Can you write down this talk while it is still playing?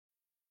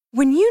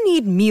When you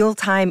need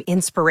mealtime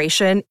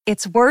inspiration,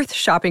 it's worth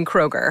shopping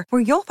Kroger,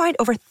 where you'll find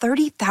over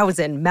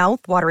 30,000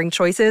 mouth-watering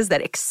choices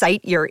that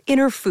excite your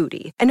inner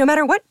foodie. And no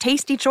matter what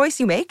tasty choice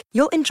you make,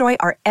 you'll enjoy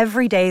our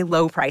everyday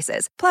low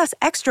prices, plus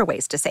extra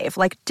ways to save,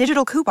 like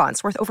digital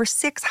coupons worth over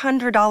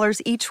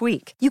 $600 each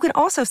week. You can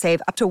also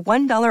save up to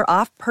 $1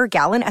 off per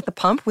gallon at the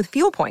pump with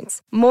fuel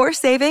points. More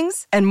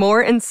savings and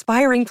more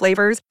inspiring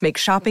flavors make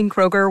shopping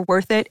Kroger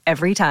worth it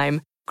every time.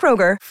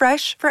 Kroger,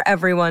 fresh for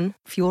everyone.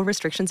 Fuel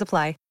restrictions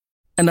apply.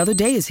 Another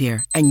day is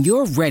here, and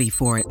you're ready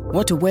for it.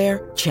 What to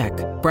wear? Check.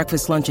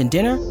 Breakfast, lunch, and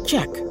dinner?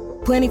 Check.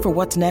 Planning for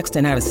what's next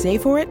and how to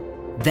save for it?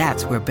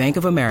 That's where Bank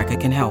of America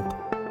can help.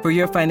 For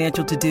your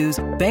financial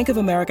to-dos, Bank of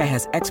America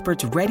has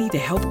experts ready to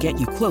help get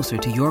you closer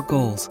to your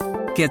goals.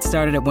 Get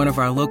started at one of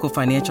our local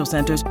financial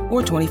centers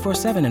or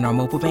 24/7 in our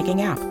mobile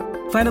banking app.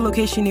 Find a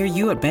location near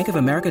you at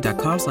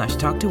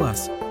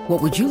bankofamerica.com/talktous.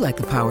 What would you like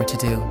the power to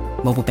do?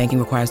 Mobile banking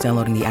requires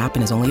downloading the app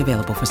and is only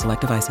available for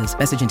select devices.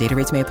 Message and data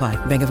rates may apply.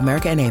 Bank of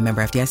America N.A.,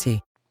 member FDIC.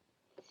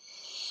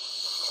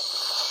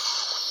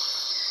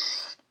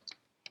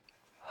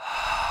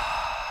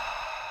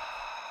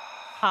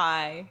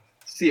 Hi.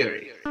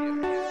 Theory.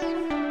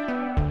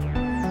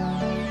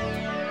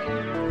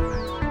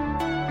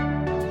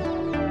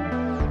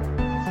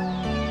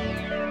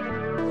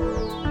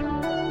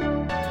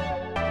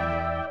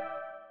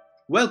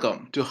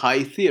 Welcome to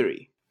High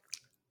Theory.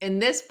 In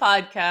this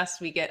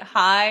podcast, we get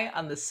high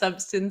on the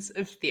substance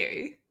of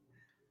theory.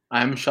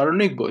 I'm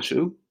Sharonik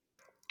Boshu.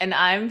 And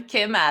I'm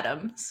Kim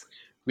Adams.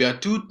 We are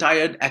two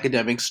tired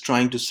academics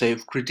trying to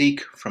save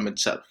critique from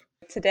itself.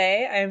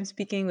 Today, I am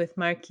speaking with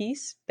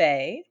Marquise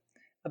Bay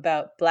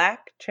about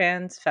Black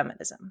trans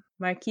feminism.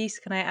 Marquise,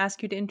 can I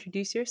ask you to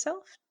introduce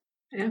yourself?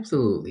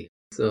 Absolutely.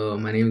 So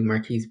my name is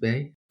Marquise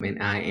Bay,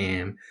 and I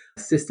am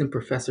Assistant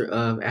Professor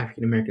of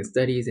African American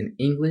Studies and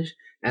English,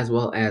 as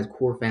well as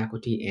core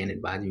faculty and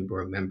advisory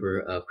board member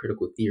of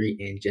Critical Theory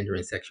and Gender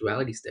and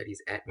Sexuality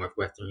Studies at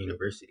Northwestern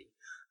University.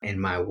 And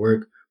my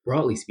work,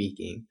 broadly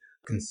speaking,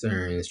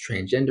 concerns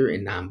transgender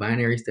and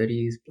non-binary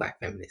studies, Black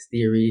feminist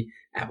theory,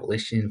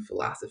 abolition,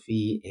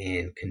 philosophy,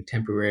 and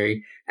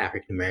contemporary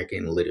African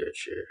American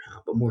literature.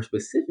 But more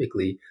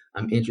specifically,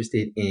 I'm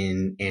interested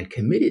in and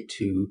committed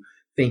to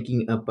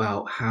thinking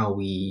about how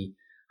we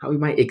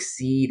might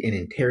exceed and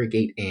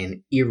interrogate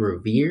and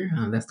irrevere.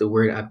 That's the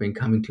word I've been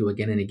coming to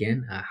again and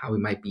again. How we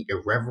might be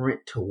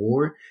irreverent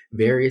toward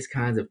various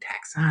kinds of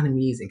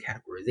taxonomies and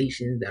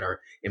categorizations that are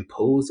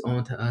imposed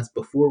onto us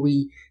before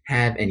we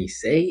have any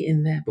say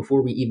in that,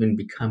 before we even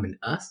become an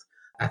us.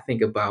 I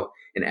think about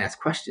and ask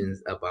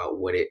questions about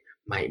what it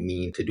might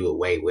mean to do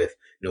away with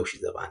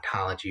notions of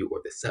ontology or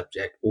the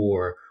subject,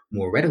 or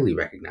more readily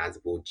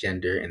recognizable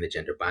gender and the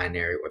gender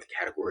binary or the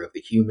category of the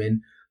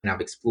human. And I've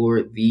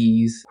explored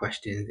these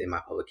questions in my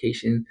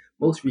publication,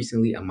 most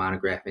recently a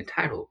monograph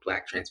entitled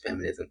Black Trans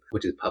Feminism,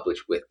 which is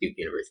published with Duke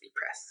University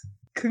Press.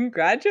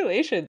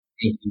 Congratulations.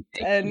 Thank you.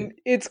 And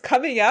it's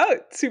coming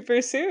out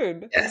super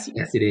soon. Yes,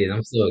 it is.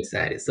 I'm so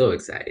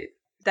excited.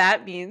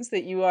 That means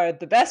that you are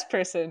the best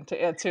person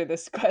to answer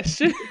this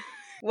question.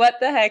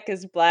 What the heck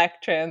is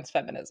Black trans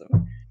feminism?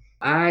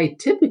 I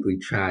typically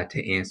try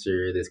to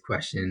answer this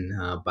question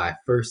by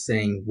first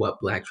saying what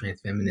Black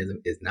trans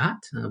feminism is not,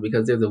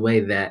 because there's a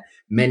way that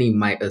many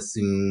might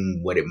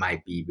assume what it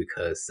might be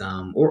because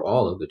some or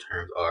all of the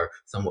terms are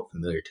somewhat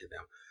familiar to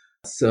them.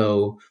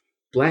 So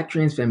Black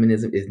trans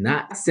feminism is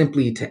not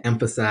simply to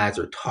emphasize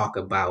or talk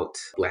about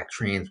Black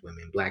trans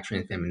women. Black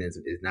trans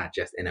feminism is not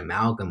just an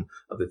amalgam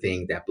of the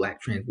things that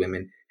Black trans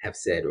women have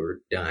said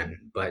or done,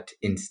 but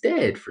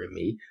instead, for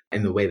me,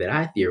 and the way that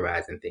I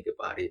theorize and think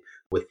about it,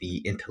 with the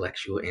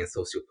intellectual and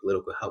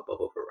socio-political help of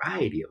a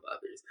variety of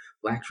others,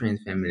 Black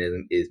trans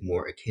feminism is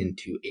more akin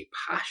to a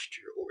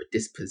posture or a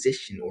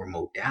disposition or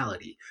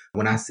modality.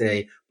 When I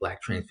say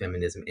Black trans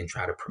feminism and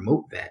try to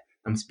promote that,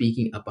 I'm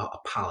speaking about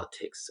a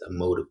politics, a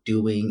mode of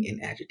doing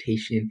and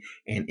agitation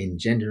and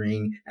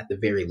engendering at the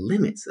very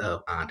limits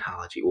of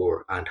ontology,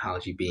 or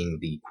ontology being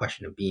the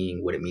question of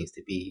being, what it means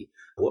to be,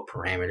 what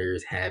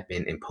parameters have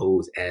been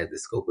imposed as the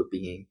scope of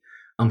being.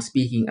 I'm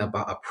speaking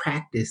about a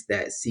practice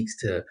that seeks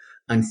to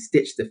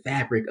unstitch the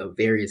fabric of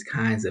various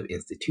kinds of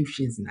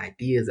institutions and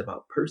ideas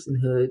about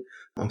personhood.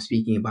 I'm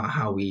speaking about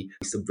how we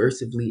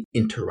subversively,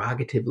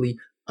 interrogatively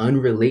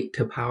unrelate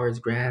to power's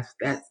grasp.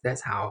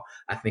 That's how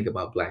I think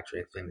about Black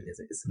trans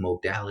feminism. It's a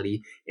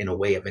modality in a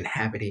way of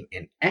inhabiting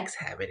and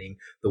exhabiting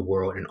the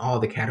world and all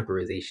the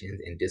categorizations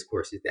and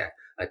discourses that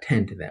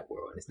attend to that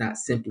world. And it's not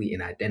simply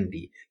an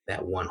identity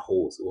that one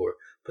holds or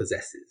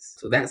possesses.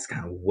 So that's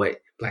kind of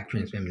what Black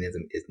trans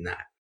feminism is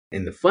not.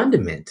 And the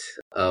fundament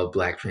of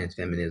Black trans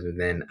feminism,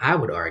 then, I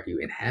would argue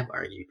and have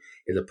argued,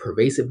 is a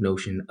pervasive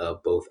notion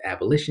of both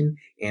abolition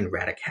and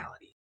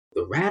radicality.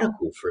 The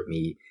radical for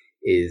me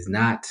is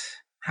not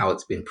how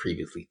it's been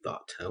previously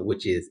thought,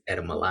 which is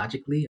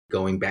etymologically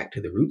going back to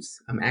the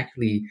roots. I'm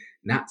actually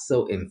not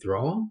so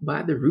enthralled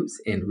by the roots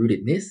and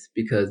rootedness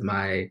because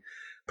my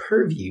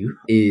purview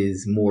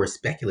is more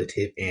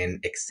speculative and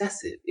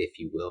excessive, if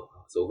you will.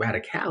 So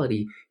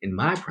radicality in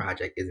my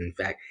project is in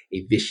fact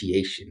a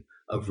vitiation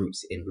of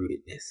roots and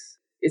rootedness.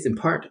 It's in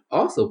part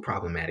also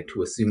problematic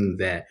to assume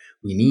that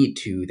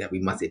we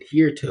must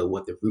adhere to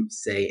what the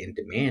roots say and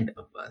demand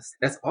of us.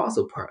 That's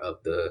also part of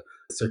the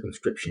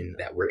circumscription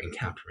that we're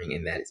encountering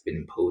and that it's been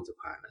imposed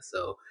upon us.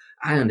 So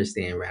I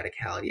understand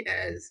radicality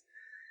as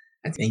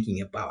thinking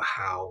about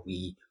how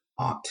we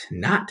ought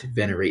not to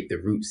venerate the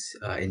roots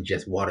and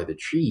just water the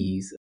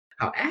trees,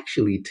 how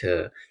actually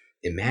to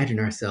imagine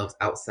ourselves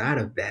outside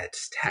of that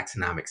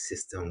taxonomic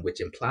system, which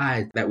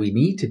implies that we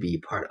need to be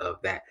part of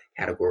that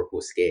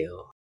categorical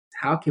scale.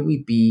 How can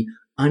we be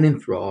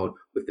unenthralled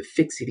with the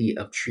fixity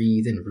of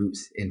trees and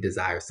roots and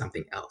desire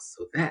something else?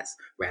 So that's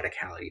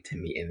radicality to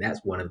me. And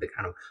that's one of the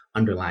kind of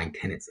underlying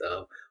tenets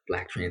of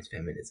Black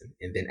transfeminism.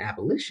 And then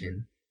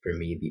abolition, for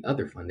me, the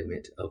other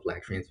fundament of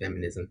Black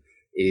transfeminism,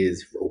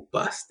 is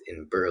robust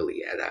and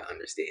burly, as I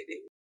understand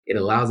it. It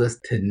allows us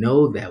to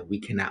know that we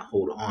cannot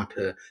hold on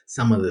to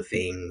some of the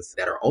things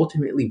that are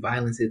ultimately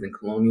violences and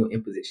colonial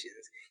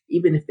impositions,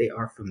 even if they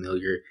are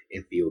familiar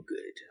and feel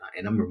good.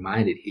 And I'm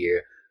reminded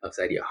here of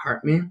Saidiya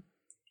Hartman,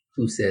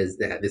 who says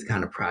that this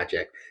kind of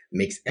project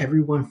makes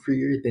everyone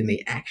freer than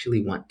they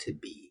actually want to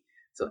be.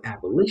 So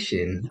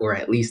abolition, or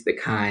at least the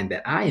kind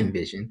that I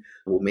envision,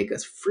 will make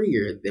us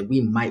freer than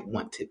we might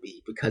want to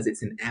be, because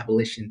it's an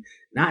abolition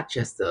not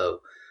just of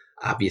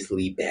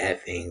obviously bad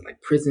things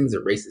like prisons or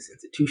racist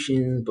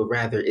institutions, but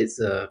rather it's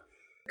a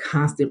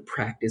constant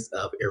practice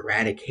of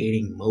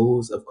eradicating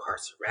modes of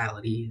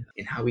carcerality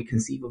and how we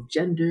conceive of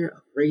gender,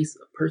 of race,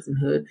 of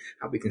personhood,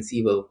 how we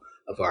conceive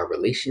of our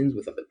relations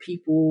with other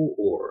people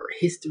or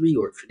history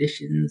or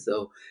traditions.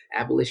 So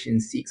abolition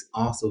seeks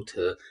also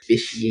to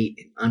vitiate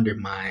and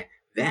undermine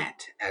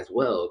that as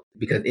well,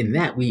 because in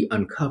that we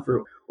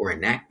uncover or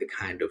enact the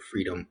kind of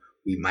freedom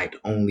we might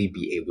only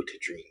be able to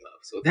dream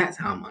of. So that's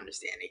how I'm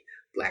understanding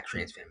Black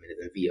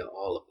transfeminism via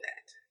all of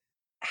that.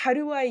 How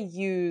do I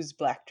use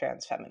Black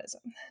transfeminism?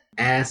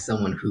 As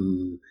someone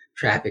who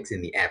traffics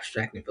in the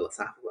abstract and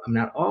philosophical, I'm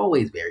not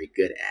always very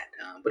good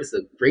at, but it's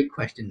a great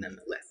question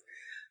nonetheless.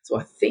 So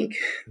I think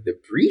the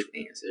brief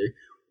answer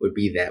would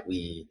be that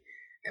we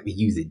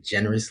use it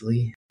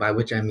generously, by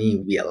which I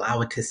mean we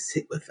allow it to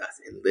sit with us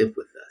and live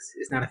with us.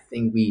 It's not a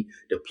thing we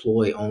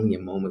deploy only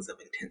in moments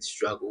of intense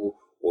struggle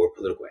or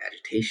political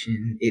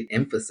agitation. It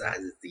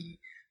emphasizes the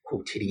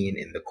quotidian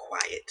and the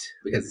quiet,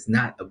 because it's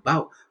not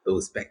about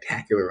those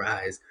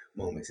spectacularized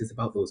moments. It's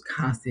about those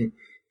constant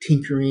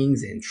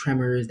tinkerings and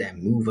tremors that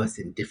move us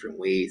in different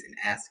ways and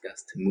ask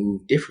us to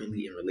move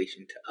differently in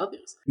relation to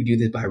others. We do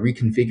this by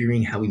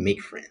reconfiguring how we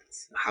make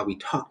friends, how we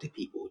talk to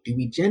people. Do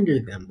we gender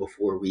them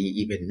before we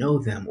even know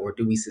them, or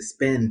do we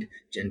suspend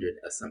gendered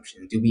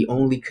assumptions? Do we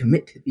only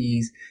commit to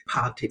these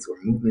politics or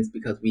movements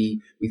because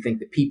we think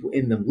the people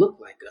in them look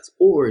like us,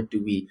 or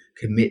do we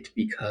commit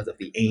because of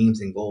the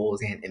aims and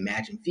goals and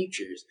imagined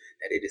futures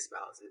that it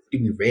espouses? Do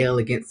we rail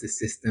against the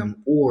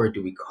system, or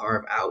do we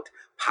carve out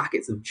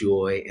pockets of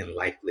joy and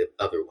life lived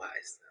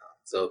otherwise?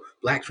 So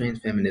Black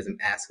transfeminism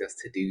asks us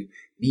to do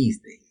these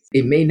things.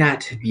 It may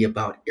not be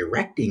about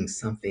erecting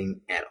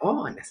something at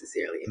all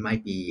necessarily. It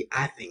might be,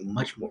 I think,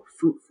 much more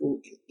fruitful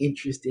and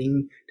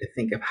interesting to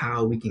think of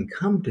how we can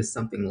come to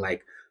something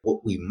like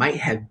what we might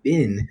have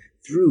been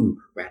through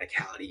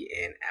radicality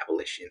and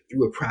abolition,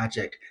 through a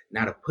project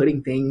not of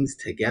putting things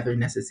together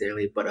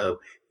necessarily, but of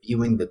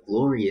viewing the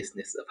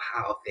gloriousness of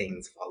how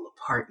things fall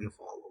apart and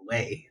fall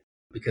away.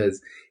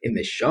 Because in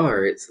the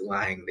shards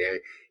lying there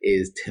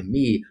is, to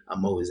me, a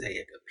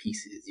mosaic of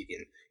pieces you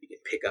can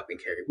pick up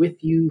and carry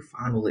with you,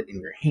 fondle it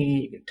in your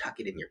hand, you can tuck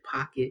it in your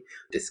pocket,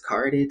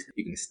 discard it,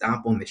 you can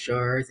stomp on the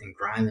shards and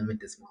grind them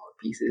into smaller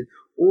pieces,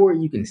 or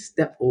you can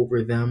step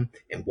over them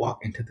and walk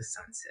into the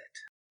sunset.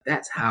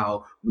 That's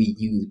how we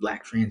use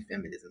Black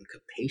transfeminism,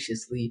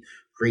 capaciously,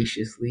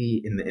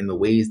 graciously, in the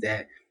ways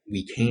that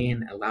we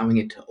can, allowing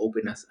it to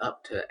open us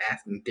up to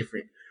asking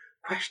different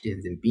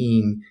questions and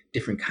being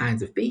different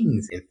kinds of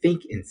things and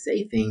think and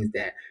say things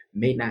that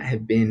may not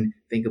have been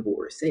thinkable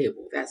or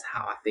sayable. That's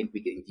how I think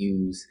we can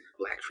use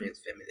Black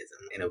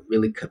transfeminism in a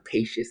really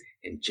capacious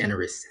and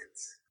generous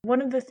sense.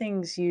 One of the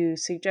things you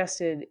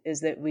suggested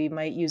is that we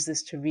might use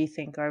this to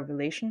rethink our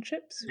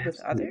relationships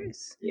with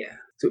others. Yeah.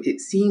 So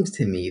it seems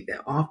to me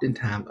that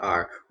oftentimes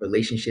our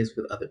relationships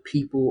with other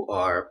people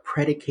are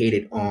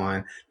predicated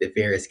on the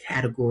various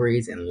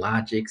categories and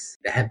logics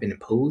that have been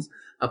imposed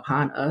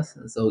upon us.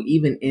 And so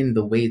even in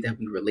the way that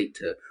we relate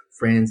to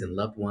friends and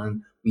loved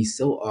ones, we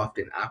so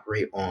often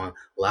operate on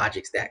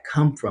logics that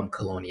come from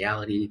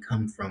coloniality,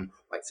 come from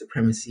white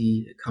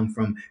supremacy, come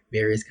from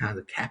various kinds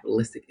of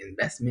capitalistic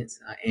investments.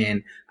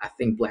 And I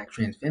think Black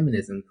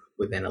transfeminism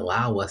would then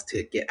allow us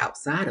to get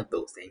outside of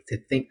those things, to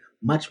think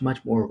much,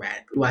 much more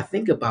radically. Do I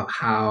think about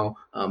how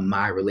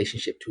my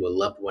relationship to a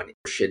loved one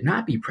should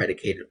not be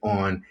predicated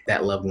on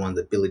that loved one's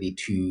ability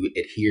to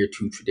adhere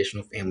to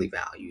traditional family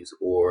values,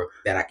 or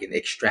that I can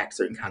extract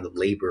certain kinds of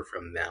labor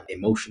from them,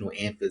 emotional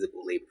and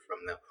physical labor from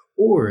them?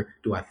 Or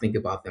do I think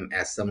about them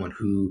as someone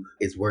who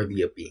is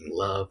worthy of being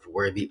loved,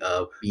 worthy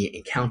of being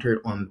encountered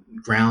on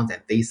grounds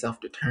that they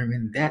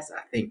self-determine? That's,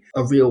 I think,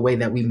 a real way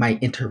that we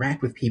might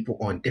interact with people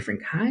on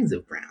different kinds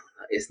of grounds.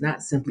 It's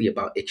not simply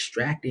about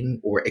extracting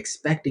or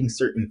expecting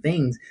certain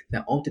things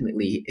that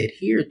ultimately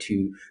adhere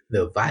to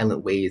the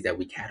violent ways that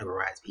we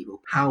categorize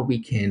people, how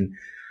we can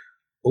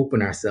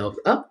open ourselves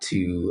up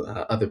to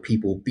other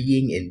people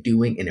being and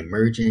doing and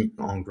emerging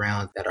on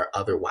grounds that are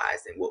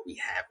otherwise than what we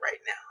have right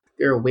now.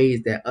 There are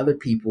ways that other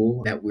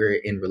people that we're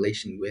in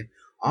relation with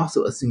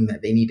also assume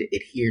that they need to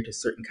adhere to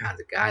certain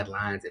kinds of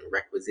guidelines and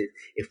requisites.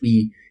 If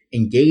we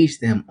engage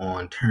them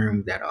on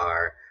terms that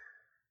are,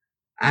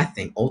 I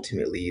think,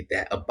 ultimately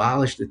that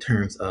abolish the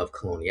terms of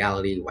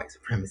coloniality, white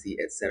supremacy,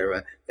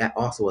 etc., that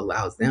also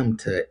allows them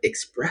to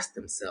express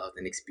themselves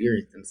and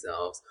experience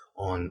themselves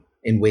on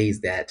in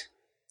ways that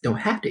don't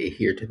have to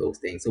adhere to those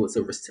things. So it's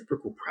a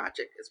reciprocal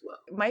project as well.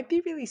 It might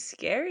be really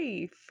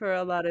scary for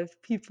a lot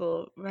of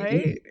people, It is.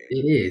 right?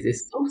 It is.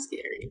 It's so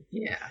scary.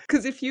 Yeah.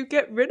 Because if you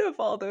get rid of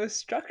all those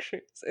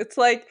structures, it's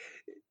like,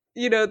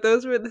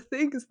 those were the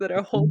things that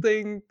are Mhm.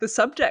 holding the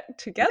subject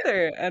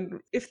together.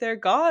 And if they're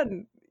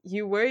gone,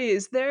 you worry,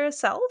 is there a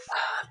self?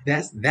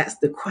 That's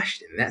the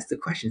question. That's the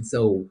question.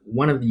 So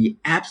one of the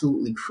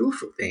absolutely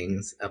crucial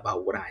things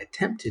about what I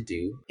attempt to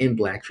do in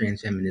Black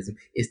trans feminism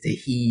is to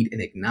heed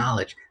and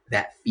acknowledge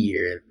that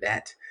fear,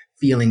 that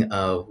feeling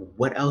of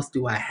what else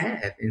do I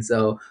have? And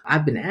so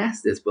I've been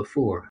asked this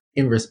before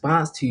in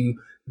response to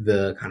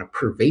the kind of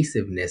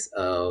pervasiveness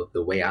of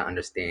the way I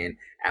understand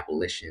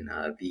abolition,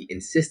 the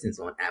insistence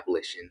on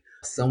abolition.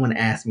 Someone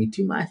asked me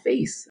to my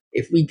face,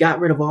 if we got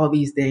rid of all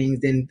these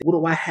things, then what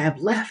do I have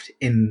left?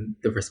 And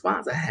the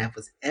response I have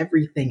was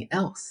everything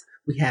else.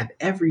 We have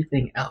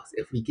everything else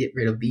if we get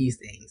rid of these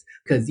things,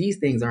 because these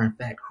things are in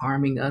fact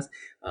harming us,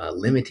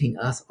 limiting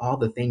us, all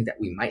the things that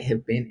we might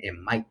have been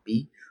and might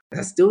be.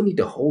 I still need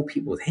to hold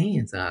people's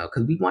hands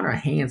because we want our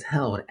hands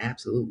held.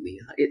 Absolutely.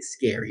 It's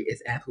scary.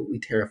 It's absolutely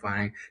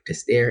terrifying to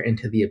stare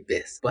into the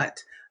abyss.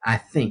 But I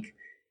think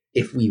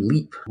if we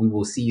leap, we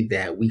will see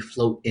that we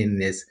float in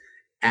this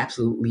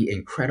absolutely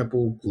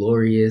incredible,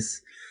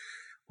 glorious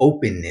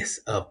openness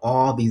of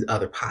all these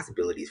other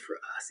possibilities for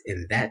us.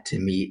 And that to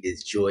me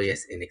is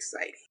joyous and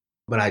exciting.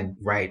 But I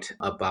write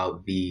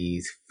about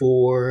these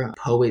four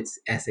poets,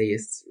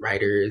 essayists,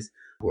 writers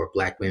who are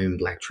Black women,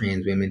 Black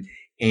trans women.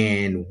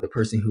 And the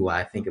person who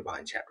I think about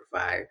in chapter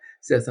 5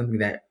 says something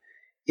that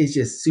is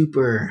just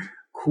super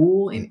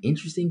cool and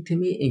interesting to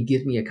me and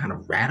gives me a kind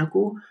of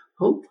radical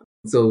hope.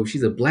 So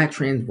she's a Black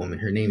trans woman.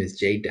 Her name is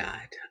J.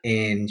 Dot,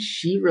 and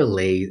she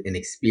relays an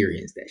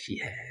experience that she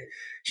had.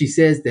 She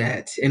says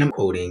that, and I'm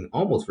quoting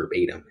almost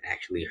verbatim,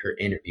 actually, her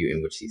interview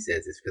in which she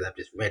says this because I've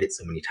just read it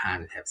so many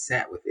times and have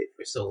sat with it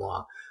for so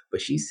long. But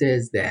she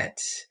says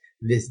that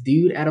this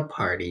dude at a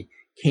party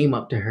came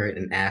up to her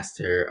and asked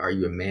her, "Are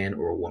you a man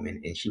or a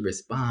woman?" And she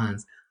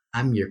responds,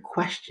 "I'm your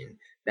question.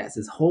 That's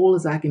as whole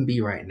as I can be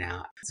right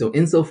now." So,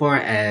 insofar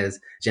as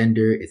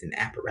gender is an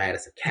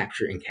apparatus of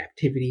capture and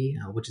captivity,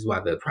 which is why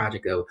the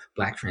project of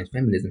Black trans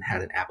feminism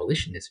has an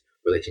abolitionist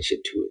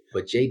relationship to it.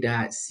 But J.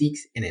 Dot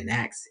seeks and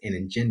enacts and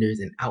engenders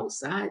an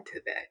outside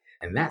to that.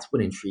 And that's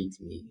what intrigues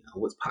me,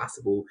 what's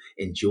possible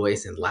and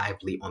joyous and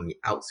lively on the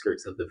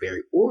outskirts of the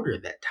very order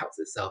that touts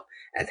itself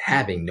as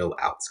having no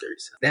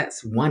outskirts.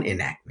 That's one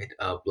enactment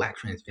of Black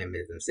trans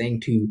feminism,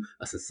 saying to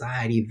a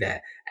society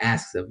that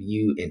asks of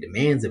you and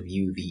demands of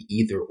you the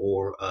either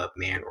or of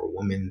man or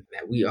woman,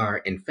 that we are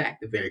in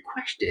fact the very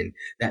question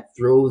that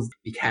throws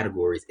the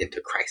categories into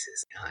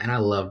crisis. And I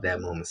love that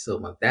moment so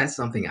much. That's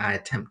something I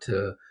attempt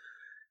to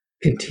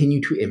continue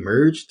to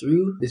emerge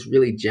through, this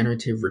really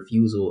generative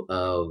refusal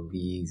of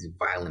these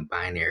violent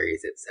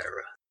binaries, etc.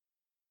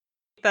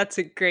 That's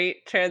a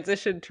great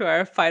transition to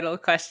our final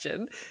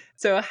question.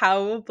 So,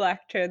 how will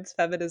Black trans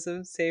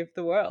feminism save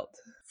the world?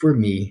 For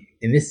me,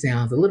 and this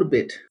sounds a little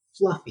bit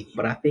fluffy,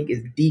 but I think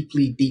it's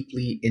deeply,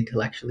 deeply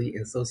intellectually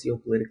and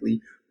sociopolitically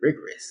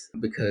rigorous,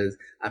 because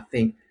I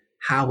think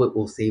how it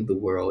will save the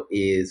world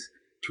is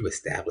to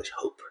establish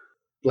hope.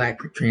 Black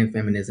trans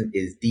feminism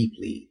is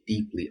deeply,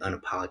 deeply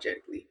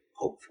unapologetically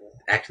hopeful.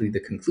 Actually, the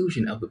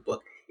conclusion of the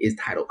book is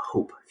titled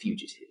Hope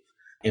Fugitive.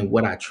 And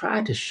what I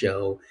try to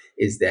show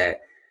is that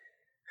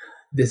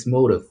this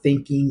mode of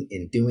thinking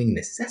and doing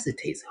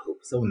necessitates hope.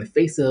 So, in the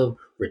face of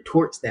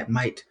retorts that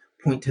might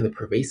point to the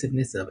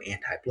pervasiveness of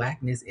anti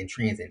Blackness and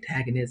trans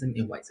antagonism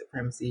and white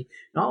supremacy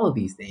and all of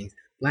these things,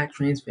 Black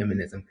trans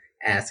feminism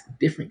asks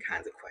different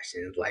kinds of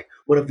questions like,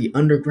 what of the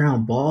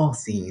underground ball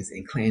scenes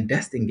and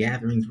clandestine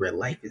gatherings where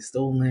life is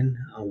stolen?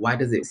 Why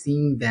does it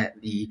seem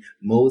that the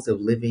modes of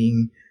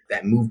living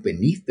that move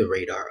beneath the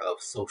radar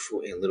of social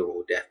and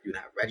literal death do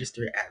not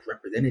register as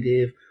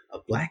representative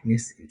of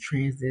Blackness and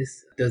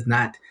transness? Does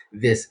not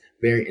this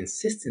very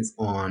insistence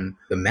on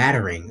the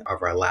mattering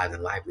of our lives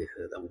and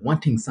livelihood, of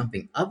wanting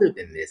something other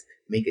than this,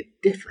 make a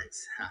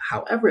difference,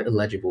 however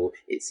illegible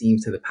it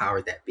seems to the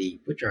powers that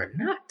be, which are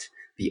not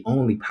the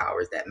only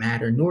powers that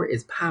matter, nor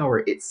is power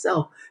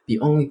itself the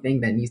only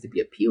thing that needs to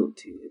be appealed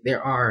to.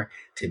 There are,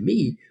 to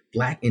me,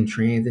 Black and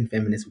trans and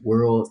feminist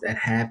worlds that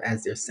have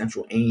as their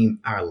central aim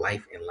our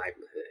life and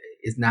livelihood.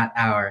 It's not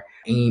our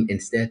aim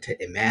instead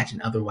to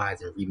imagine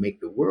otherwise and remake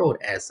the world,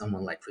 as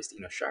someone like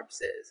Christina Sharp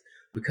says.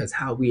 because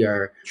how we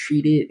are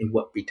treated and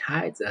what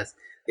betides us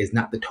is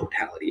not the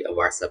totality of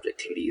our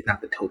subjectivity, it's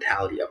not the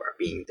totality of our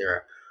being. There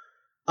are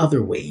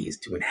other ways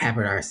to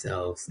inhabit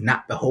ourselves,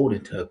 not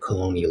beholden to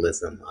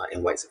colonialism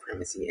and white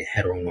supremacy and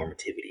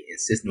heteronormativity and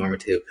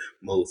cisnormative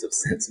modes of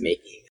sense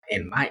making.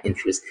 And my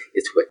interest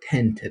is to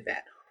attend to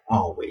that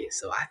always.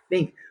 So I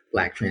think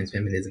Black trans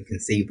feminism can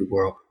save the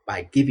world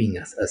by giving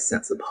us a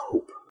sense of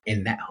hope.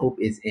 And that hope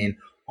is in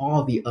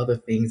all the other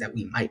things that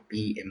we might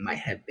be and might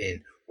have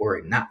been were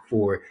it not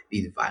for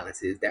these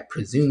violences that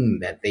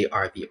presume that they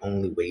are the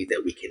only way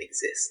that we can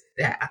exist.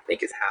 That, I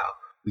think, is how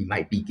we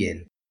might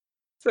begin.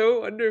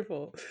 So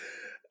wonderful.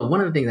 One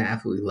of the things I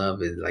absolutely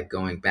love is like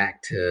going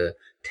back to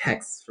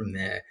texts from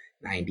the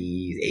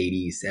 90s,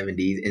 80s,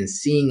 70s, and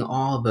seeing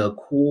all the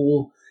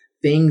cool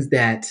things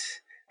that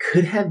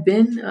could have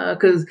been,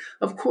 because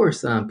of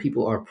course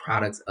people are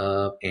products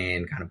of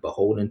and kind of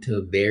beholden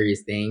to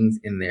various things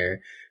in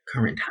their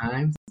current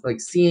times. Like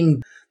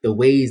seeing the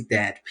ways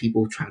that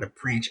people try to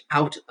branch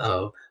out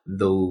of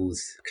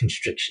those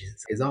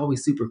constrictions is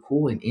always super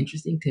cool and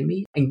interesting to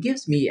me, and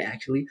gives me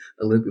actually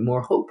a little bit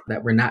more hope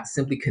that we're not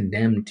simply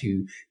condemned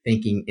to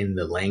thinking in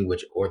the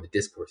language or the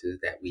discourses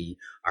that we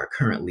are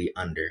currently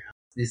under.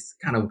 This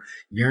kind of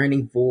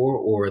yearning for,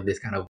 or this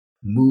kind of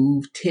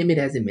move, timid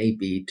as it may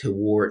be,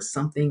 towards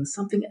something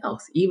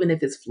else, even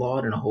if it's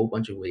flawed in a whole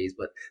bunch of ways,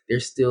 but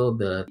there's still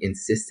the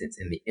insistence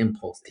and the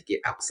impulse to get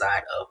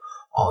outside of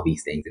all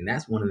these things. And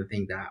that's one of the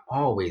things that I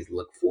always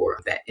look for.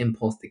 That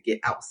impulse to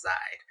get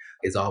outside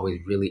is always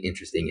really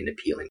interesting and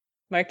appealing.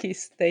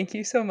 Marquise, thank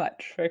you so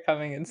much for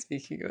coming and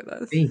speaking with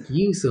us. Thank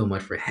you so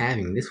much for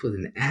having me. This was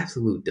an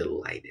absolute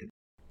delight.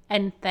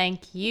 And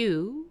thank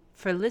you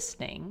for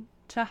listening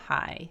to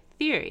High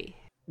Theory.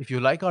 If you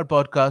like our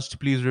podcast,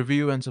 please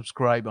review and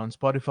subscribe on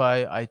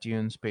Spotify,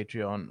 iTunes,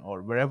 Patreon,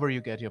 or wherever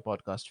you get your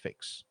podcast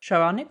fix.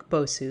 Sharonik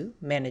Bosu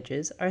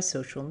manages our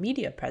social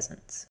media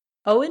presence.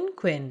 Owen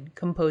Quinn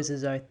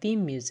composes our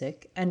theme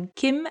music, and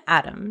Kim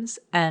Adams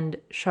and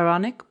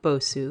Sharonik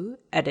Bosu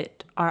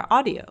edit our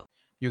audio.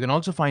 You can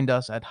also find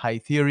us at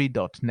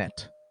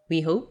hightheory.net.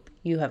 We hope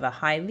you have a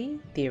highly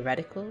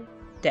theoretical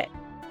day.